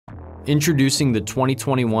Introducing the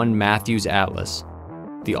 2021 Mathews Atlas,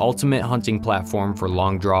 the ultimate hunting platform for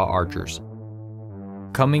long draw archers.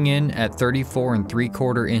 Coming in at 34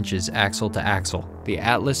 3/4 inches axle to axle, the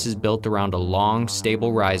Atlas is built around a long,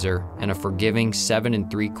 stable riser and a forgiving 7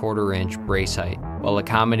 3/4 inch brace height, while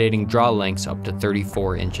accommodating draw lengths up to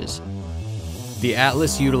 34 inches. The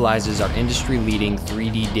Atlas utilizes our industry-leading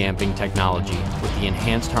 3D damping technology with the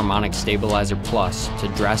Enhanced Harmonic Stabilizer Plus to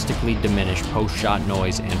drastically diminish post-shot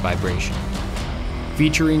noise and vibration.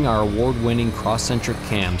 Featuring our award-winning cross-centric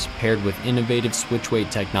cams paired with innovative switch-weight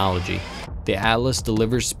technology, the Atlas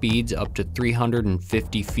delivers speeds up to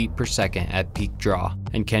 350 feet per second at peak draw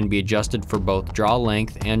and can be adjusted for both draw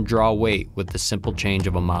length and draw weight with the simple change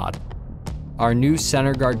of a mod. Our new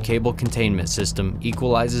center guard cable containment system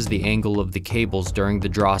equalizes the angle of the cables during the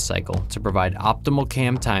draw cycle to provide optimal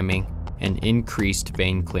cam timing and increased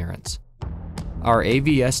vane clearance. Our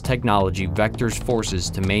AVS technology vectors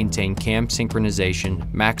forces to maintain cam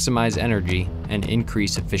synchronization, maximize energy, and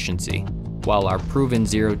increase efficiency, while our proven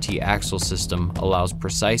zero-T axle system allows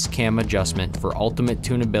precise cam adjustment for ultimate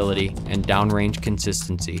tunability and downrange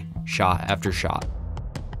consistency, shot after shot.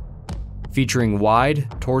 Featuring wide,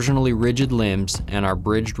 torsionally rigid limbs and our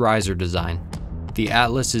bridged riser design, the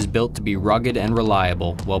Atlas is built to be rugged and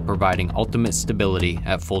reliable while providing ultimate stability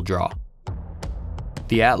at full draw.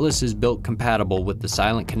 The Atlas is built compatible with the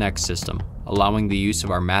Silent Connect system, allowing the use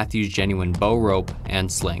of our Mathews Genuine bow rope and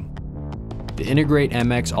sling. The Integrate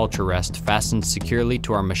MX Ultra Rest fastens securely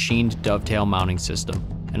to our machined dovetail mounting system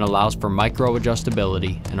and allows for micro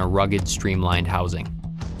adjustability and a rugged, streamlined housing.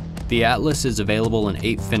 The Atlas is available in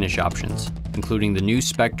 8 finish options, including the new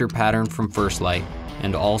Spectre pattern from First Light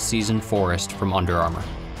and All-Season Forest from Under Armour.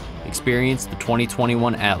 Experience the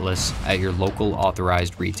 2021 Atlas at your local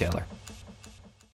authorized retailer.